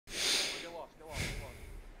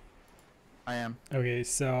I am. Okay,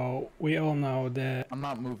 so we all know that I'm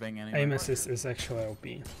not moving anymore. aim assist is actually OP.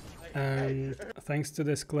 And thanks to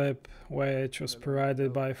this clip, which was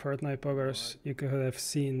provided by Fortnite Poggers, you could have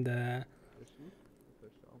seen the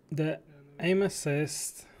aim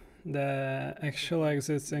assist that actually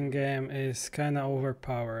exists in game is kind of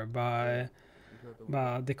overpowered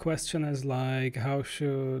but the question is like how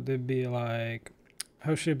should it be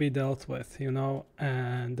dealt with, you know?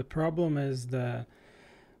 And the problem is that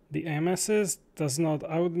the aim assist does not,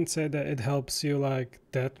 I wouldn't say that it helps you like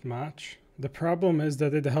that much. The problem is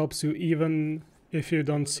that it helps you even if you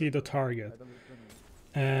don't see the target.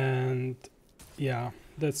 And yeah,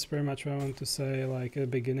 that's pretty much what I want to say like at the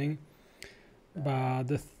beginning. But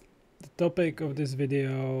the topic of this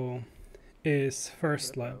video is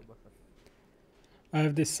first lab.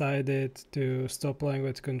 I've decided to stop playing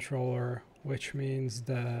with controller, which means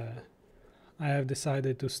that I have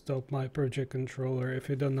decided to stop my project controller. If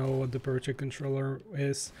you don't know what the project controller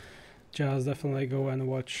is, just definitely go and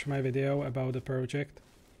watch my video about the project.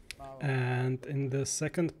 And in the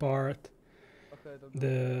second part,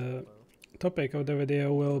 the topic of the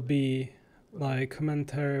video will be like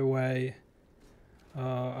commentary way,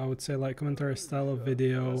 I would say like commentary style of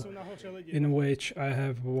video in which I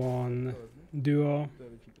have one duo,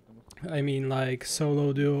 I mean like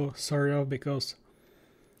solo duo sort of, because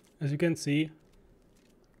as you can see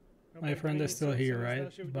my friend is still here,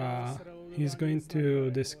 right? But he's going to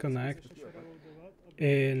disconnect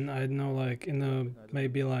in, I don't know, like in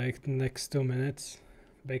maybe like next 2 minutes,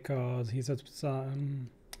 because he's had some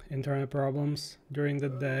internet problems during the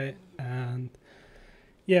day. And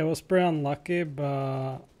yeah, it was pretty unlucky,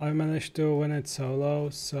 but I managed to win it solo,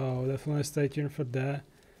 so definitely stay tuned for that.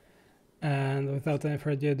 And without any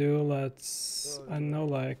further ado, let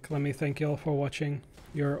me thank you all for watching.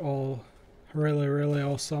 You're all really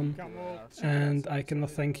awesome, and I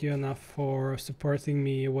cannot thank you enough for supporting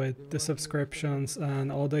me with the subscriptions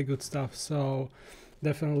and all the good stuff. So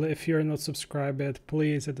definitely, if you're not subscribed yet,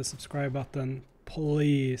 please hit the subscribe button.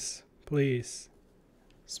 Please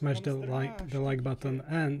smash the like button.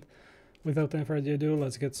 And without any further ado,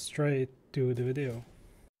 let's get straight to the video.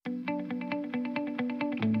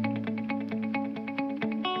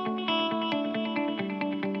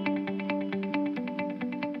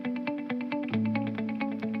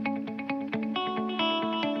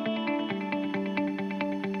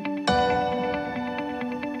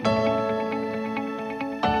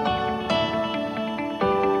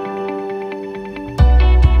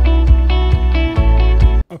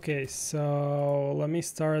 Okay, so let me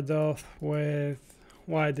start off with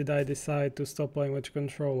why did I decide to stop playing with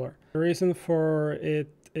controller. The reason for it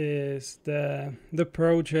is the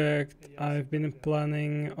project I've been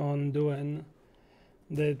planning on doing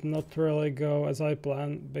did not really go as I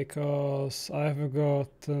planned, because I've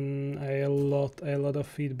gotten a lot of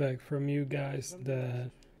feedback from you guys that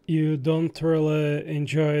you don't really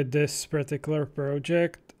enjoy this particular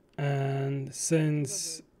project. And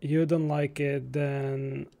since you don't like it,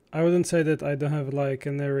 then I wouldn't say that I don't have like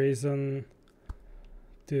any reason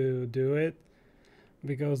to do it,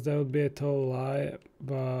 because that would be a total lie.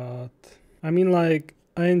 But I mean, like,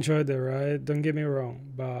 I enjoyed it, right? Don't get me wrong,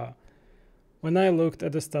 but when I looked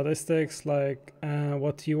at the statistics, like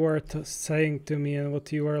what you were saying to me and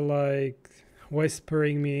what you were like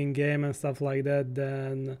whispering me in game and stuff like that,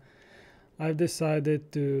 then I've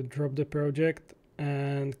decided to drop the project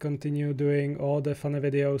and continue doing all the funny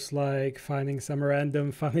videos, like finding some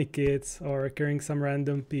random funny kids or killing some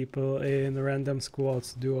random people in random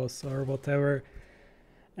squads, duos or whatever.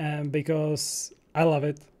 And because I love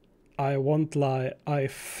it, I won't lie, I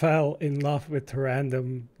fell in love with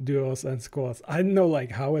random duos and squads. I don't know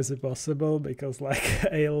like how is it possible, because like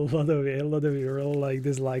a lot of you really like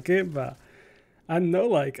dislike it, but I know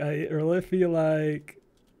like I really feel like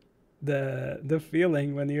the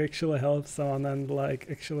feeling when you actually help someone and like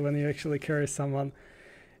actually when you actually carry someone,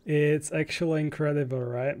 it's actually incredible,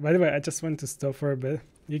 right? By the way, I just want to stop for a bit.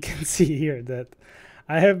 You can see here that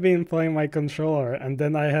I have been playing my controller and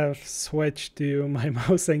then I have switched to my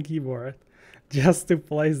mouse and keyboard just to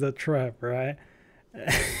place the trap, right?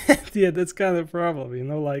 Yeah, that's kind of a problem, you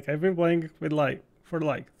know, like I've been playing with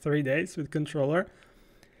for 3 days with controller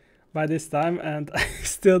by this time, and I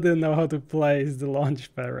still didn't know how to place the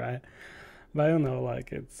launch pad, right? But I don't know,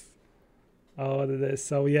 like it's what it is.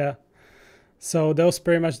 So yeah, so that was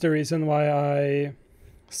pretty much the reason why I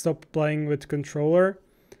stopped playing with controller.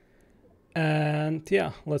 And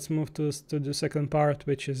yeah, let's move to the second part,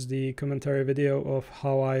 which is the commentary video of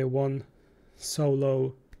how I won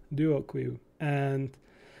solo duo queue. And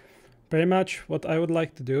Pretty much what I would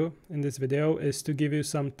like to do in this video is to give you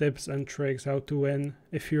some tips and tricks how to win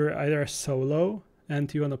if you're either solo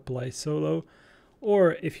and you want to play solo,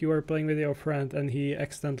 or if you are playing with your friend and he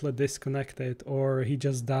accidentally disconnected or he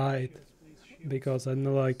just died because I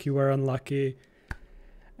know, like, you were unlucky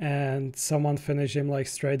and someone finished him like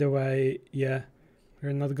straight away. Yeah,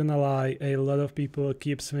 we're not gonna lie, a lot of people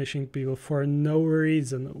keep finishing people for no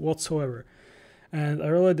reason whatsoever, and I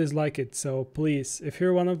really dislike it. So please, if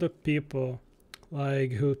you're one of the people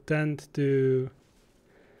like who tend to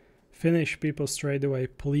finish people straight away,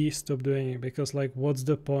 please stop doing it, because like, what's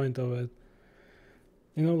the point of it?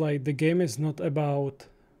 You know, like, the game is not about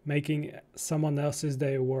making someone else's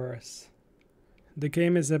day worse. The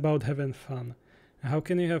game is about having fun. How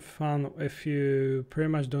can you have fun if you pretty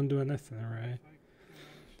much don't do anything, right?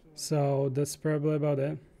 So that's probably about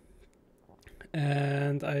it.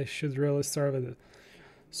 And I should really start with it.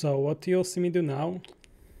 So what you'll see me do now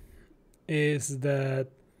is that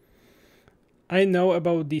I know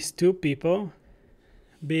about these two people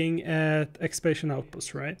being at Expedition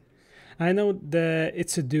Outpost, right? I know that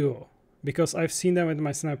it's a duo because I've seen them with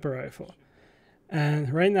my sniper rifle.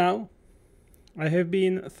 And right now, I have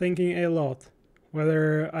been thinking a lot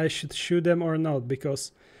whether I should shoot them or not,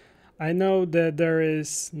 because I know that there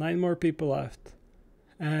is 9 more people left.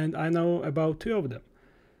 And I know about 2 of them,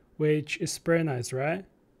 which is pretty nice, right?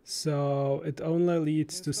 So it only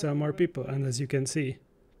leads to 7 more people. And as you can see,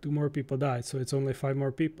 2 more people died, so it's only 5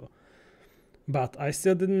 more people. But I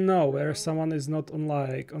still didn't know whether someone is not on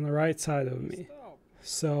the right side of me.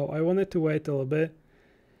 So I wanted to wait a little bit,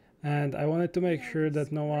 and I wanted to make sure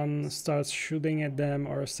that no one starts shooting at them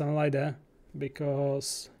or something like that,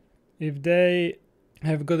 because if they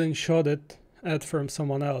have gotten shot at from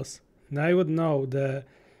someone else, then I would know that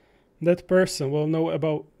that person would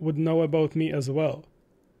know about me as well.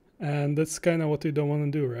 And that's kind of what you don't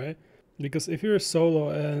want to do, right? Because if you're solo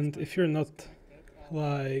and if you're not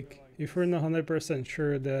 100%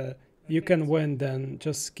 sure that you can win, then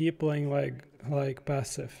just keep playing like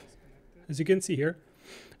passive. As you can see here,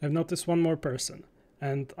 I've noticed 1 more person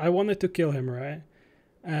and I wanted to kill him, right?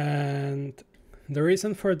 And the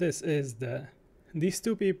reason for this is that these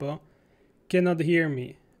 2 people cannot hear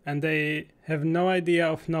me and they have no idea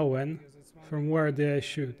of knowing from where they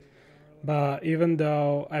shoot. But even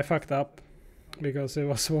though I fucked up because it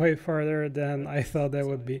was way farther than I thought it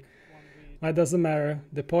would be, it doesn't matter.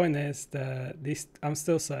 The point is that I'm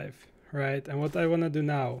still safe, right? And what I want to do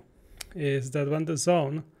now is that when the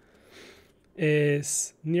zone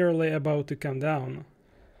is nearly about to come down,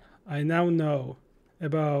 I now know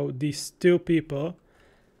about these 2 people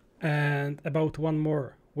and about 1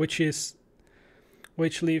 more, which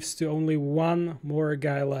leaves to only 1 more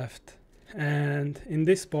guy left. And in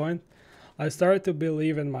this point, I started to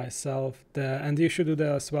believe in myself, and you should do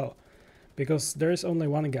that as well, because there is only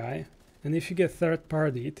 1 guy. And if you get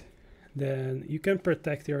third-partied, then you can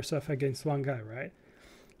protect yourself against 1 guy, right?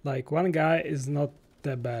 Like, 1 guy is not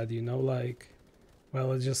that bad, you know, like, well,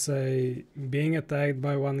 let's just say being attacked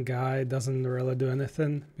by 1 guy doesn't really do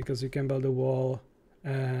anything, because you can build a wall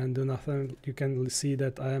and do nothing. You can see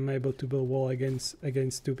that I am able to build a wall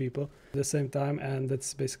against 2 people at the same time, and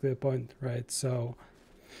that's basically the point, right? So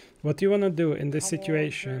what you want to do in this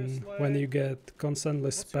situation when you get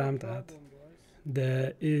constantly spammed at,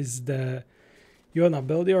 you wanna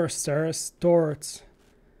build your stairs towards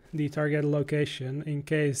the target location in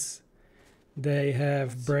case they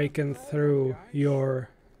have broken through your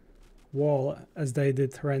wall as they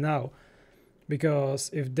did right now. Because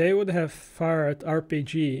if they would have fired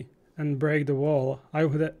RPG and break the wall, I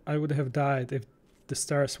would have died if the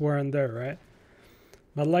stairs weren't there, right?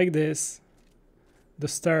 But like this, the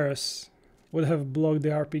stairs would have blocked the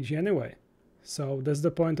RPG anyway. So that's the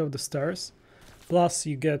point of the stairs. Plus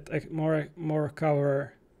you get more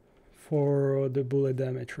cover for the bullet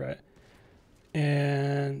damage, right?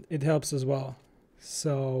 And it helps as well.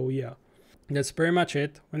 So yeah, that's pretty much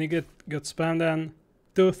it. When you get spammed, then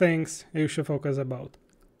 2 things you should focus about.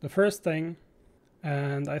 The first thing,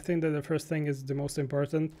 and I think that the first thing is the most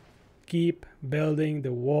important, keep building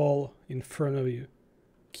the wall in front of you.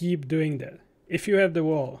 Keep doing that. If you have the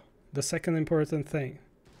wall, the second most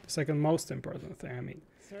important thing, I mean,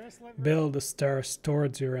 build the stairs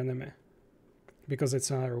towards your enemy, because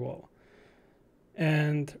it's another wall.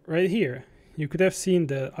 And right here, you could have seen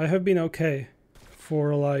that I have been okay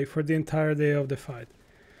for the entire day of the fight.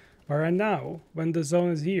 But right now, when the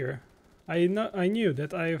zone is here, I knew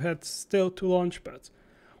that I had still 2 launch pads,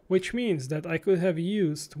 which means that I could have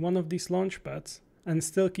used one of these launch pads and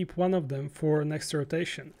still keep one of them for next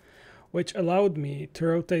rotation, which allowed me to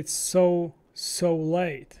rotate so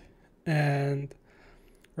late. And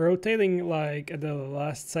Rotating like at the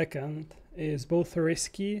last second is both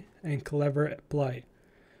risky and clever play.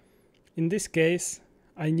 In this case,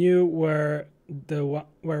 I knew where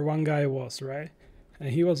one guy was, right? And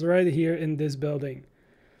he was right here in this building.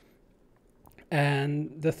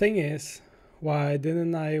 And the thing is, why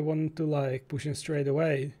didn't I want to like push him straight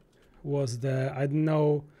away was that I didn't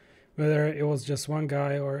know whether it was just one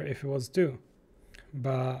guy or if it was two.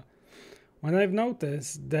 But when I've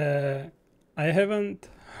noticed that I haven't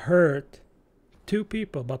heard two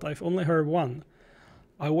people, but I've only heard one,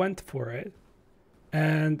 I went for it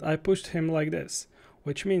and I pushed him like this,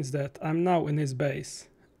 which means that I'm now in his base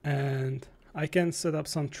and I can set up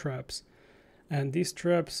some traps. And these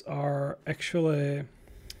traps are actually,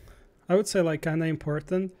 I would say, like kind of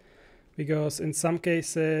important, because in some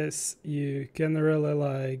cases you can really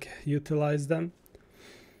like utilize them.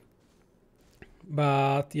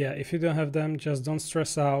 But yeah, if you don't have them, just don't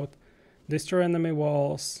stress out. Destroy enemy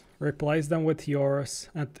walls, replace them with yours,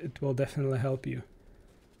 and it will definitely help you.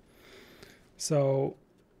 So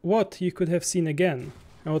what you could have seen again,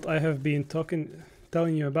 and what I have been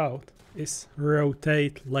telling you about, is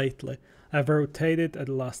rotate lately. I've rotated at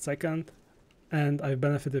the last second and I've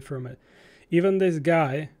benefited from it. Even this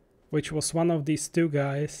guy, which was one of these two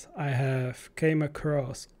guys I have come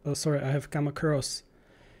across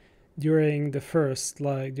during the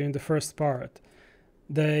first part.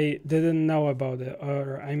 They didn't know about it,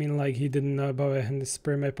 or I mean like he didn't know about it and his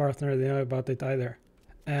primate partner didn't know about it either.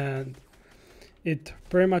 And it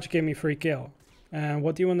pretty much gave me free kill. And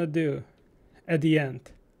what you want to do at the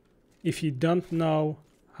end, if you don't know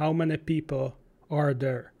how many people are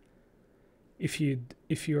there, if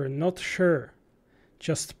you're not sure,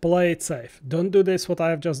 just play it safe. Don't do this what I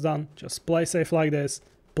have just done. Just play safe like this,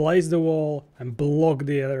 place the wall and block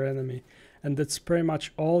the other enemy, and that's pretty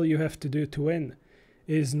much all you have to do to win.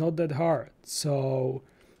 It is not that hard. So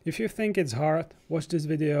if you think it's hard, watch this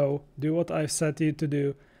video, do what I've said to you to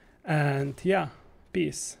do, and yeah,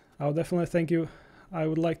 peace. I'll definitely thank you. I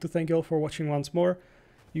would like to thank you all for watching once more.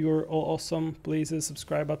 You're all awesome. Please hit the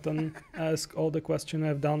subscribe button. Ask all the questions I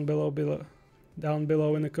have down below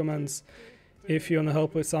in the comments. If you want to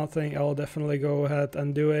help with something, I'll definitely go ahead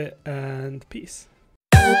and do it. And peace.